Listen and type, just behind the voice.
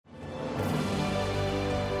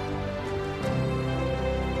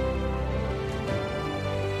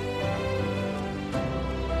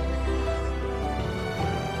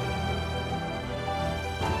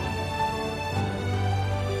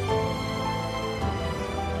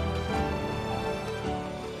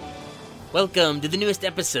Welcome to the newest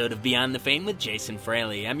episode of Beyond the Fame with Jason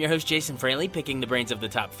Fraley. I'm your host, Jason Fraley, picking the brains of the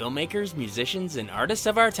top filmmakers, musicians, and artists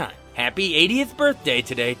of our time. Happy 80th birthday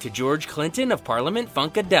today to George Clinton of Parliament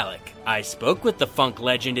Funkadelic. I spoke with the funk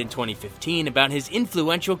legend in 2015 about his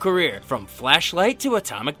influential career, from Flashlight to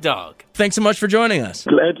Atomic Dog. Thanks so much for joining us.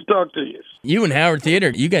 Glad to talk to you. You and Howard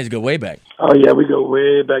Theater, you guys go way back. Oh, yeah, we go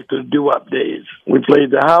way back to the doo-wop days. We played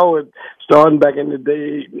the Howard starting back in the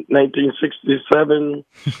day, 1967,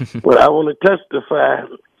 when I Want to Testify,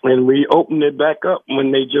 and we opened it back up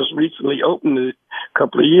when they just recently opened it a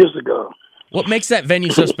couple of years ago. What makes that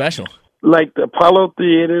venue so special? Like the Apollo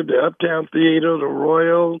Theater, the Uptown Theater, the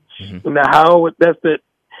Royal, and the Howard, that's that.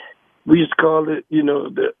 We used to call it,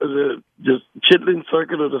 the Chitlin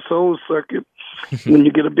Circuit or the Soul Circuit. When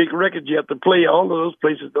you get a big record, you have to play all of those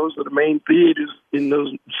places. Those are the main theaters in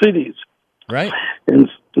those cities. Right. And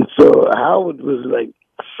so Howard was like,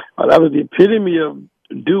 that was the epitome of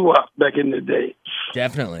doo-wop back in the day.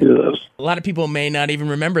 Definitely. A lot of people may not even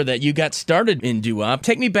remember that you got started in doo-wop.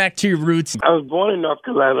 Take me back to your roots. I was born in North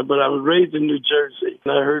Carolina, but I was raised in New Jersey.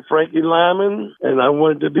 And I heard Frankie Lyman, and I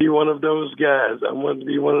wanted to be one of those guys. I wanted to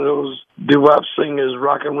be one of those doo-wop singers,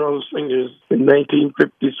 rock and roll singers in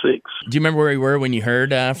 1956. Do you remember where you were when you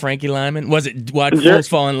heard Frankie Lyman? Was it Why Do Fools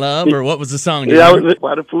Fall in Love, or what was the song? Yeah,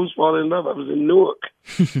 Why Do Fools Fall in Love. I was in Newark.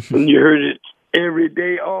 And you heard it every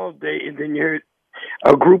day, all day, and then you heard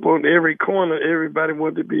a group on every corner. Everybody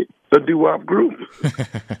wanted to be a doo-wop group.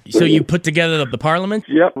 So you put together the Parliament?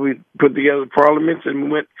 Yep, we put together Parliaments and we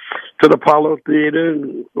went to the Apollo Theater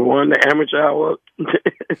and won the amateur hour.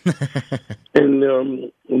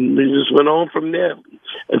 and we just went on from there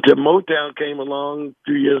until Motown came along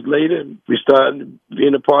 2 years later. We started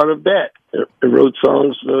being a part of that. I wrote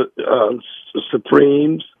songs for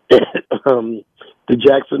Supremes, the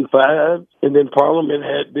Jackson 5, and then Parliament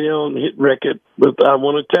had their own hit record with I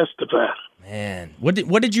Want to Testify. Man, what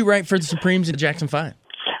did you write for the Supremes and the Jackson 5?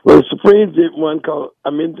 Well, the Supremes did one called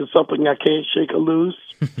I'm Into Something I Can't Shake or Loose.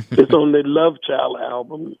 It's on the Love Child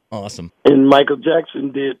album. Awesome. And Michael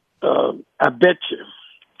Jackson did I Bet You.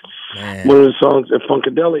 Man. One of the songs that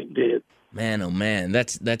Funkadelic did. Man, oh man,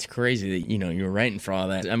 that's crazy that you were writing for all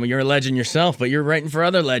that. I mean, you're a legend yourself, but you're writing for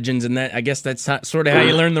other legends, and I guess that's sort of how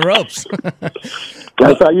you learn the ropes.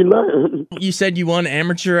 That's how you learn. You said you won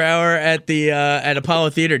amateur hour at the at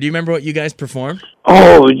Apollo Theater. Do you remember what you guys performed?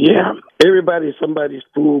 Oh yeah, somebody's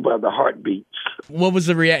fooled by the heartbeats. What was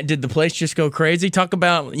the react? Did the place just go crazy? Talk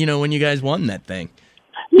about when you guys won that thing.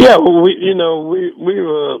 Yeah, well, we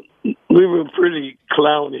were pretty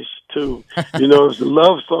clownish too. It's a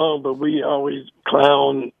love song, but we always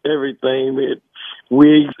clown everything. We had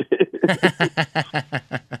wigs.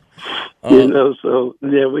 So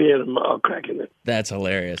yeah, we had them all cracking it. That's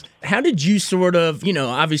hilarious. How did you sort of,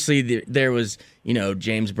 obviously there was,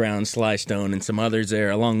 James Brown, Sly Stone, and some others there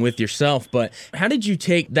along with yourself, but how did you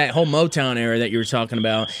take that whole Motown era that you were talking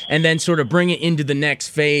about and then sort of bring it into the next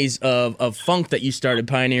phase of funk that you started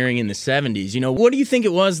pioneering in the 70s? What do you think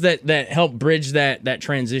it was that helped bridge that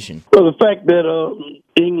transition? Well, the fact that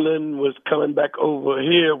England was coming back over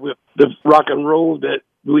here with the rock and roll that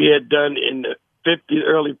we had done in the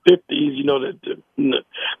early 50s, that the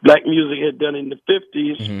black music had done in the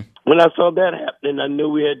 50s. Mm-hmm. When I saw that happening, I knew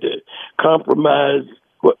we had to compromise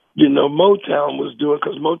what, Motown was doing,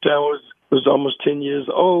 because Motown was almost 10 years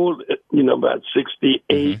old, about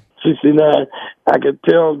 68, 69. I could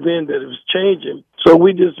tell then that it was changing. So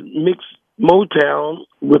we just mixed Motown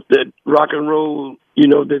with the rock and roll,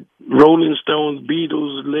 the Rolling Stones,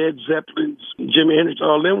 Beatles, Led Zeppelin, Jimi Hendrix,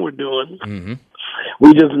 all them were doing. Mm-hmm.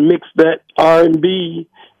 We just mixed that R&B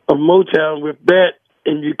of Motown with that,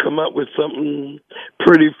 and you come up with something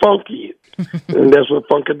pretty funky. And that's what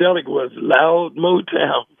Funkadelic was, loud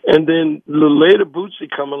Motown. And then a little later, Bootsy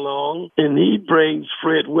come along, and he brings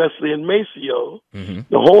Fred Wesley and Maceo,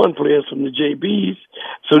 the horn players from the JBs.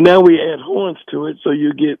 So now we add horns to it, so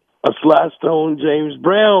you get a Sly Stone, James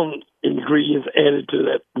Brown ingredients added to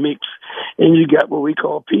that mix, and you got what we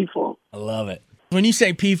call P-Funk. I love it. When you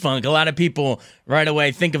say P-Funk, a lot of people right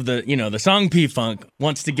away think of the song P-Funk,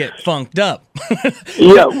 wants to get funked up.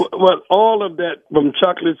 Yeah, well, all of that from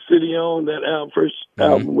Chocolate City on, that first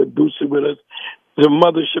album with Bootsy with us, the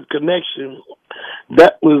Mothership Connection,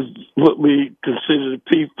 that was what we considered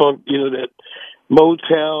P-Funk, that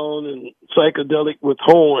Motown and psychedelic with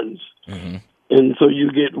horns. Mm-hmm. And so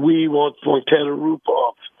you get We Want Funk, Tanner Roof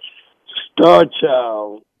Off, Star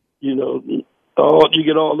Child, you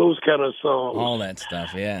get all those kind of songs. All that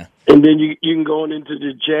stuff, yeah. And then you can go into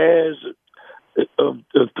the jazz of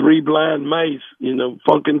Three Blind Mice,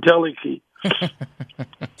 Funkadelic.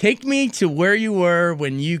 Take me to where you were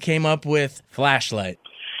when you came up with Flashlight.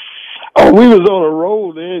 Oh, Oh, we was on a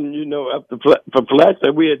roll then, after for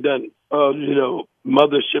Flagstaff, we had done,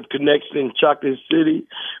 Mothership Connection, Chocolate City,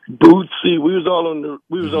 Bootsy. We was on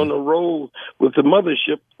the roll with the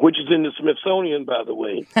Mothership, which is in the Smithsonian, by the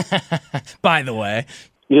way. By the way.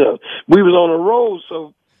 We was on a roll,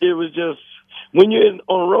 so it was just, when you're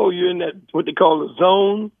on a roll, you're in that, what they call a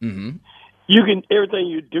zone. Mm-hmm. Everything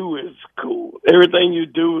you do is cool. Everything you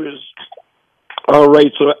do is all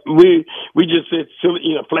right. So we just said,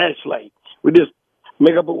 flashlight. We just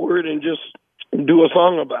make up a word and just do a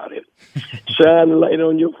song about it. Shine the light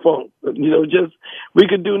on your funk. We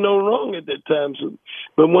could do no wrong at that time. So,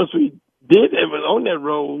 but once we did it, was on that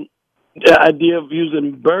road, the idea of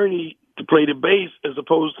using Bernie to play the bass as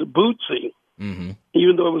opposed to Bootsy,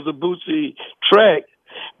 even though it was a Bootsy track,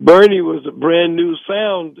 Bernie was a brand new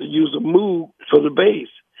sound to use a Moog for the bass.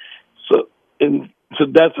 So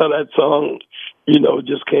that's how that song,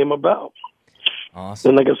 just came about. Awesome.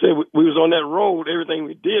 And like I said, we was on that road. Everything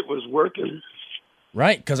we did was working.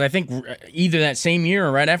 Right, because I think either that same year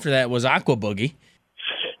or right after that was Aqua Boogie.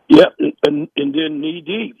 Yep, and then Knee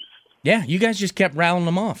Deep. Yeah, you guys just kept rattling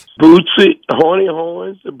them off. Bootsy, Horny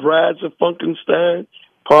Horns, The Brides of Funkenstein,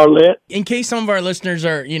 Parlette. In case some of our listeners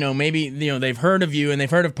are, maybe they've heard of you and they've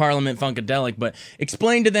heard of Parliament Funkadelic, but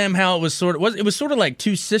explain to them how it was sort of like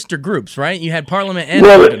two sister groups, right? You had Parliament and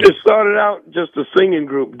it started out just a singing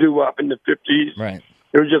group, doo-wop in the 50s. Right.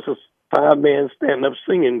 It was just a 5-man stand-up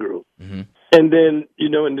singing group. Mm-hmm. And then,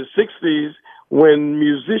 in the 60s, when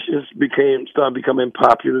musicians started becoming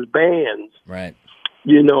popular bands. Right.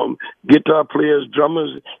 Guitar players,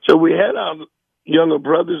 drummers. So we had our younger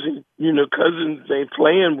brothers and, cousins, they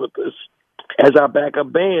playing with us as our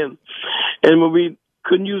backup band. And when we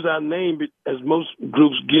couldn't use our name, as most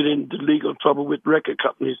groups get into legal trouble with record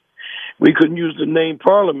companies, we couldn't use the name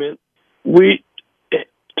Parliament. We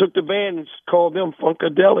took the band and called them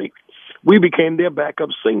Funkadelic. We became their backup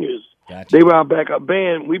singers. Gotcha. They were our backup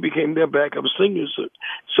band. We became their backup singers.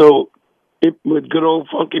 So with good old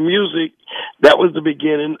funky music, that was the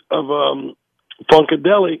beginning of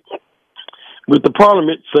Funkadelic, with the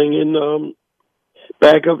Parliament singing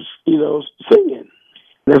backups, singing.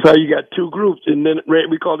 That's how you got two groups, and then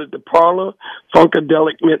we called it the Parlor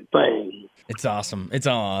Funkadelic Mint Thing. It's awesome. It's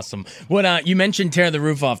all awesome. What you mentioned, Tear the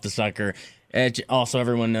Roof Off the Sucker. Also,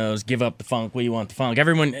 everyone knows, give up the funk, we want the funk.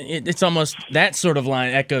 Everyone, it's almost, that sort of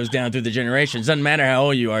line echoes down through the generations. Doesn't matter how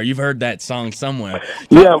old you are, you've heard that song somewhere.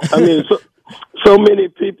 Yeah, I mean, so many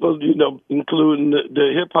people, including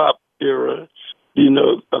the hip-hop era,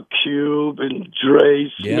 a Cube and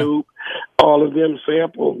Dre, Snoop, all of them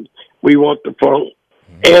sampled We Want the Funk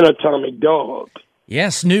and Atomic Dog. Yeah,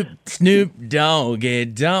 Snoop Dogg.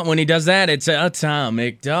 When he does that, it's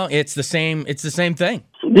Atomic Dog. It's the same thing.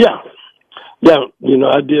 Yeah. Yeah,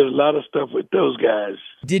 I did a lot of stuff with those guys.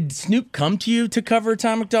 Did Snoop come to you to cover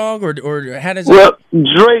Atomic Dog, or how does Well,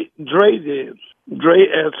 Dre did. Dre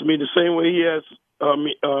asked me the same way he asked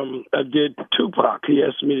me. I did Tupac. He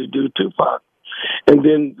asked me to do Tupac. And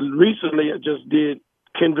then recently I just did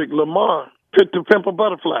Kendrick Lamar, To Pimp a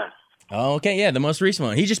Butterfly. Oh, okay, yeah, the most recent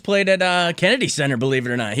one. He just played at Kennedy Center, believe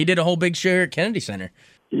it or not. He did a whole big show at Kennedy Center.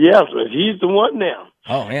 Yeah, so he's the one now.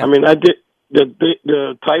 Oh, yeah. I mean, I did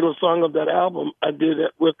the title song of that album. I did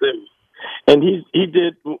that with him. And he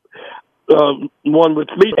did one with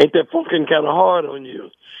me, Ain't That Funkin' Kind of Hard on You.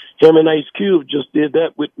 Him and Ice Cube just did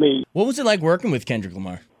that with me. What was it like working with Kendrick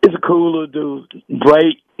Lamar? It's a cool little dude,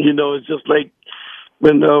 bright. It's just like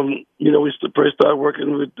when we first started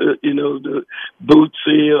working with the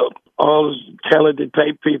Bootsy, all those talented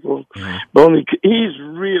type people. Mm-hmm. But he's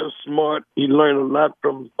real smart. He learned a lot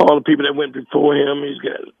from all the people that went before him. He's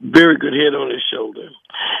got a very good head on his shoulder.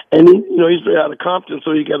 And he's out of Compton,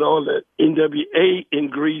 so he got all the NWA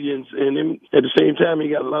ingredients in him. At the same time, he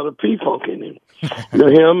got a lot of P-Funk in him.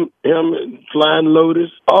 Him and Flying Lotus,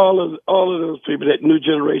 all of those people, that new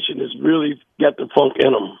generation has really got the funk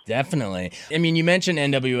in them. Definitely. I mean, you mentioned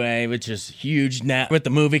NWA, which is huge now with the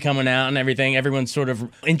movie coming out and everything. Everyone's sort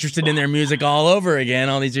of interested in their music all over again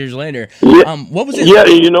all these years later. Yeah. What was it? Yeah,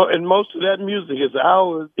 and most of that music is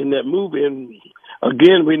ours in that movie. And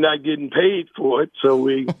again, we're not getting paid for it, so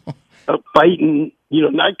we are fighting,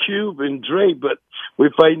 not Cube and Dre, but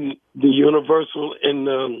we're fighting the Universal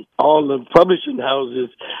and all the publishing houses,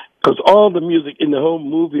 because all the music in the whole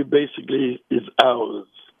movie basically is ours.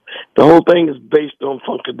 The whole thing is based on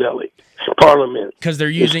Funkadelic, Parliament. Because they're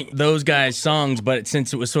using those guys' songs, but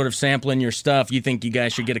since it was sort of sampling your stuff, you think you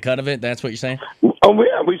guys should get a cut of it? That's what you're saying? Oh,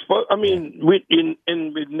 yeah. We've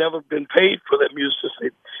never been paid for that music. They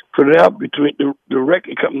put it out between the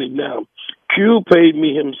record company now. Q paid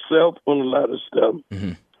me himself on a lot of stuff.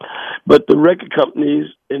 Mm-hmm. But the record companies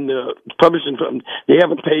and the publishing companies, they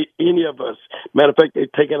haven't paid any of us. Matter of fact,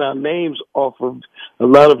 they've taken our names off of a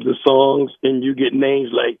lot of the songs, and you get names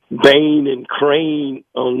like Bain and Crane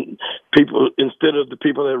on people instead of the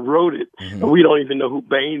people that wrote it. Mm-hmm. And we don't even know who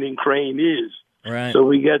Bain and Crane is. Right. So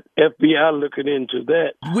we got FBI looking into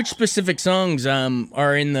that. Which specific songs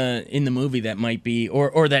are in the movie that might be,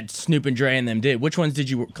 or that Snoop and Dre and them did? Which ones did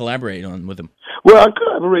you collaborate on with them? Well, I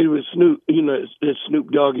collaborated with Snoop. You know, it's Snoop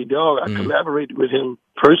Doggy Dogg. I collaborated with him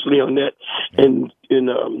personally on that, and in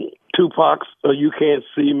Tupac's "You Can't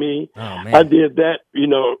See Me." Oh, man. I did that. You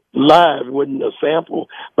know, live. It wasn't a sample,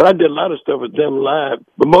 but I did a lot of stuff with them live.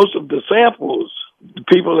 But most of the samples,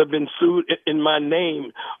 people have been sued in my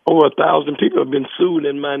name. Over 1,000 people have been sued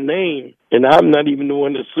in my name, and I'm not even the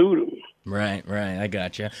one that sued them. Right. I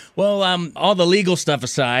gotcha. Well, all the legal stuff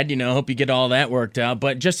aside, hope you get all that worked out.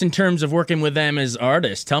 But just in terms of working with them as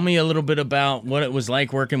artists, tell me a little bit about what it was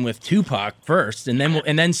like working with Tupac first, and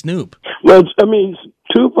then Snoop. Well, I mean,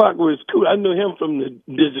 Tupac was cool. I knew him from the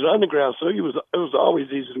Digital Underground, so it was always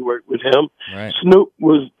easy to work with him. Right. Snoop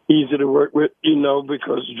was easy to work with,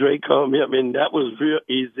 because Dre called me up, and that was real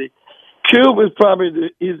easy. Cube was probably the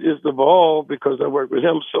easiest of all because I worked with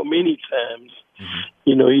him so many times. Mm-hmm.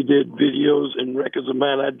 He did videos and records of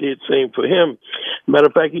mine. I did same for him. Matter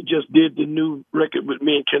of fact, he just did the new record with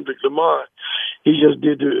me and Kendrick Lamar. He just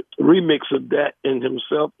did the remix of that in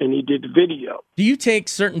himself, and he did the video. Do you take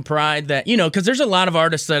certain pride that, because there's a lot of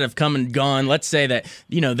artists that have come and gone. Let's say that,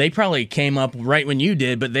 they probably came up right when you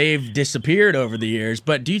did, but they've disappeared over the years.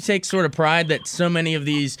 But do you take sort of pride that so many of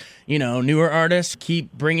these, newer artists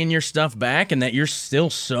keep bringing your stuff back and that you're still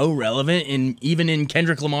so relevant? And even in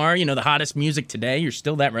Kendrick Lamar, the hottest music today, you're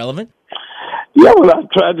still that relevant? Yeah, well, I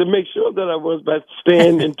tried to make sure that I was by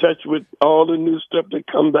staying in touch with all the new stuff that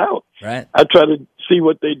comes out. Right. I try to see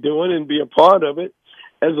what they're doing and be a part of it,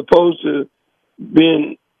 as opposed to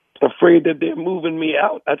being afraid that they're moving me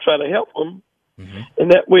out. I try to help them,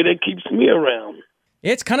 and that way that keeps me around.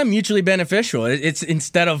 It's kind of mutually beneficial. It's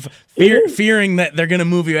instead of fearing that they're going to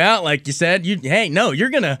move you out, like you said. You're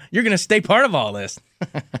gonna stay part of all this.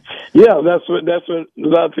 Yeah, that's what a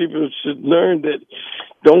lot of people should learn, that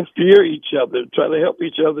don't fear each other. Try to help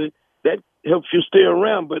each other. That helps you stay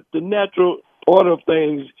around. But the natural order of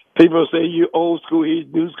things, people say you're old school, he's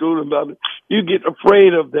new school, and blah, blah. You get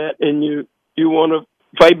afraid of that, and you want to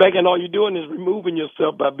fight back, and all you're doing is removing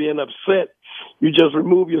yourself by being upset. You just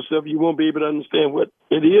remove yourself. You won't be able to understand what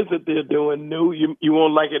it is that they're doing new. You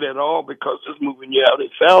won't like it at all because it's moving you out.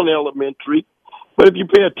 It sounds elementary, but if you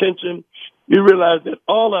pay attention, you realize that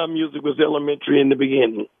all our music was elementary in the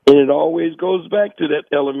beginning. And it always goes back to that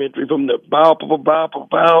elementary, from the bow, bow, bow, bow,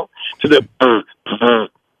 bow, to the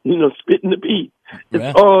spitting the beat.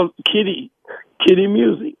 It's all kiddie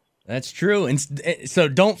music. That's true. And so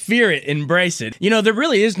don't fear it, embrace it. There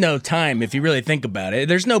really is no time if you really think about it.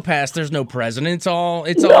 There's no past, there's no present. It's all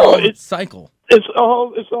a cycle. It's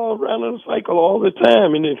all around in a cycle all the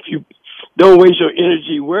time. And if you don't waste your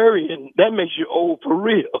energy worrying, that makes you old for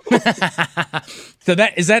real. So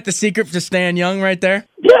is that the secret to staying young right there?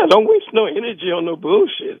 Yeah, don't waste no energy on no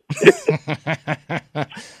bullshit.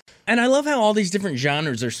 And I love how all these different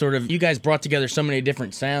genres are sort of, you guys brought together so many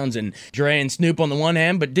different sounds, and Dre and Snoop on the one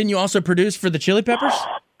hand, but didn't you also produce for the Chili Peppers?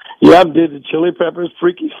 Yeah, I did the Chili Peppers,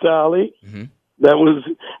 Freaky Styley. Mm-hmm. That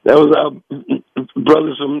was our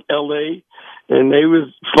brothers from L.A., and they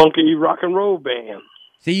was funky rock and roll band.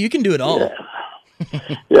 See, you can do it all.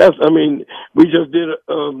 Yeah. Yes, I mean, we just did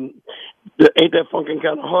Ain't That Funkin'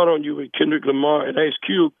 Kinda Hard on You with Kendrick Lamar and Ice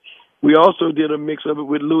Cube. We also did a mix of it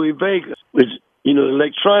with Louis Vega, which,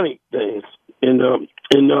 electronic things, and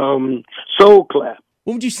soul clap.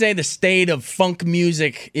 What would you say the state of funk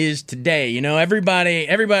music is today?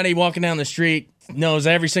 Everybody walking down the street knows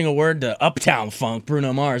every single word to Uptown Funk,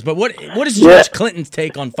 Bruno Mars. But what is George Clinton's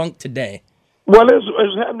take on funk today? Well,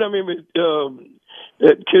 it's happening. I mean, with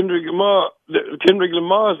Kendrick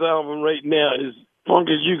Lamar's album right now is funk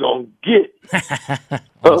as you gonna get.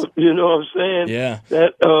 You know what I'm saying? Yeah.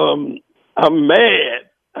 That I'm mad.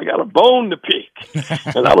 I got a bone to pick,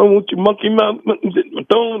 and I don't want you monkey my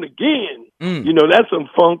throne again. That's some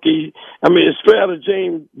funky. I mean, it's straight out of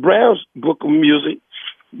James Brown's book of music,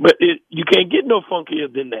 but you can't get no funkier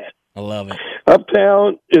than that. I love it.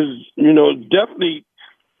 Uptown is, definitely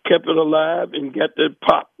kept it alive and got the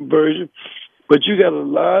pop version, but you got a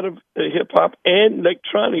lot of hip hop and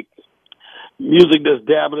electronic music that's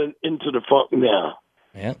dabbling into the funk now.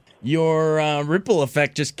 Yeah, your ripple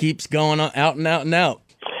effect just keeps going out and out and out.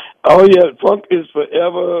 Oh yeah, funk is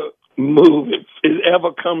forever move. It's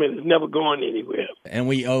ever coming. It's never going anywhere. And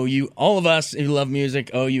we owe you, all of us who love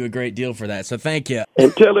music, owe you a great deal for that. So thank you.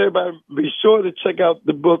 And tell everybody, be sure to check out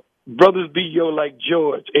the book, Brothers Be Yo Like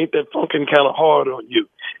George. Ain't that funkin' kind of hard on you?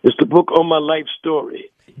 It's the book on my life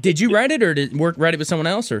story. Did you write it, or did write it with someone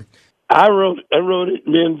else? Or I wrote it.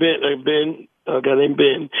 Me and Ben, a guy named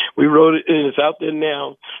Ben. We wrote it, and it's out there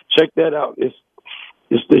now. Check that out. It's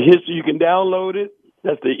the history. You can download it.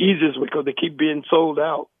 That's the easiest way because they keep being sold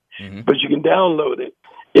out. Mm-hmm. But you can download it.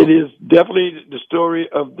 It is definitely the story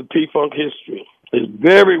of the P-Funk history. It's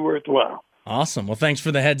very worthwhile. Awesome. Well, thanks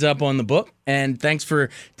for the heads up on the book, and thanks for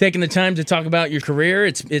taking the time to talk about your career.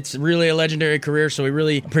 It's really a legendary career, so we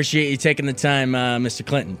really appreciate you taking the time, Mr.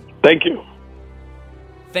 Clinton. Thank you.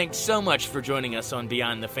 Thanks so much for joining us on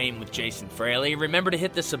Beyond the Fame with Jason Fraley. Remember to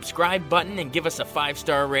hit the subscribe button and give us a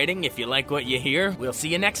 5-star rating if you like what you hear. We'll see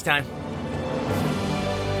you next time.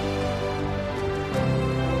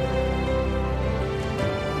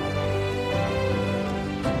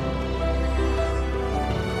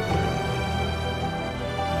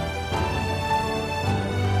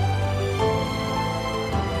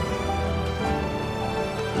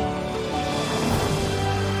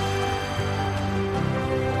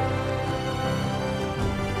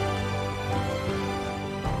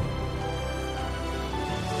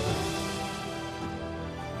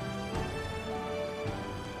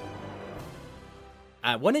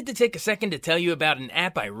 I wanted to take a second to tell you about an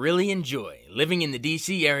app I really enjoy. Living in the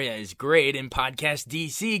DC area is great, and Podcast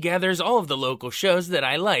DC gathers all of the local shows that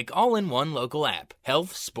I like all in one local app.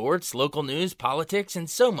 Health, sports, local news, politics, and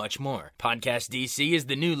so much more. Podcast DC is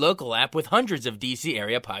the new local app with hundreds of DC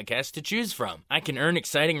area podcasts to choose from. I can earn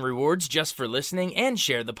exciting rewards just for listening and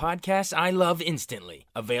share the podcasts I love instantly.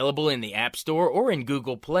 Available in the App Store or in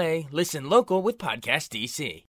Google Play, listen local with Podcast DC.